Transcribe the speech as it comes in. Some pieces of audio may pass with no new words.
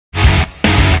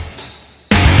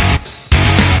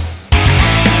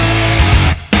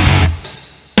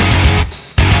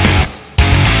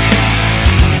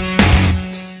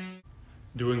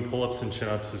pull-ups and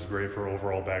chin-ups is great for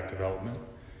overall back development.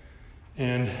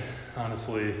 And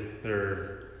honestly,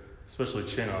 especially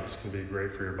chin-ups can be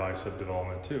great for your bicep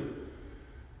development too.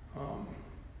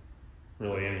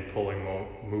 Really any pulling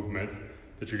movement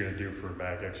that you're gonna do for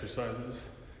back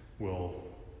exercises will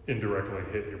indirectly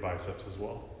hit your biceps as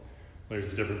well.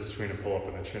 There's a difference between a pull-up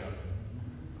and a chin-up.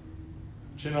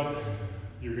 Chin-up,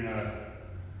 you're gonna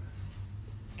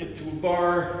get to a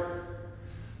bar,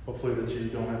 hopefully that you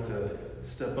don't have to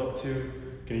step up to, you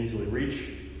can easily reach.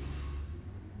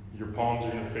 Your palms are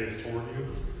gonna face toward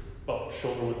you, about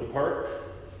shoulder width apart.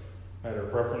 Matter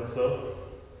of preference though.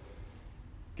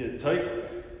 Get tight.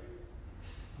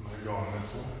 I'm gonna go on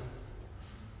this one.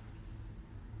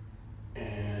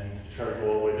 And try to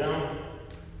go all the way down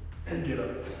and get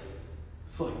up.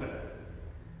 Just like that.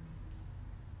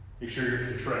 Make sure you're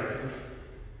contracting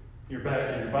your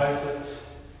back and your biceps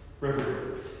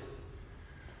everywhere.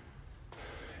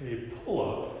 A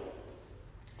pull-up.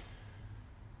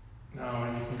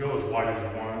 Now you can go as wide as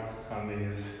you want on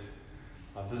these.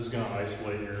 This is going to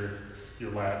isolate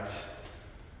your lats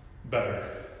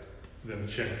better than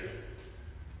the chin. So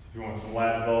if you want some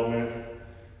lat development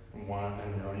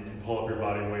and you can pull up your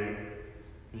body weight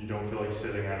and you don't feel like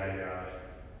sitting on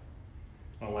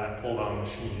a lat pull down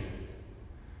machine,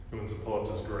 doing some pull-ups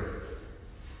is great.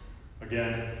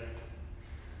 Again,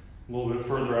 a little bit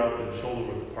further out than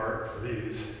shoulder width apart for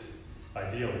these,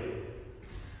 ideally.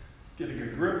 Get a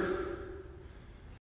good grip.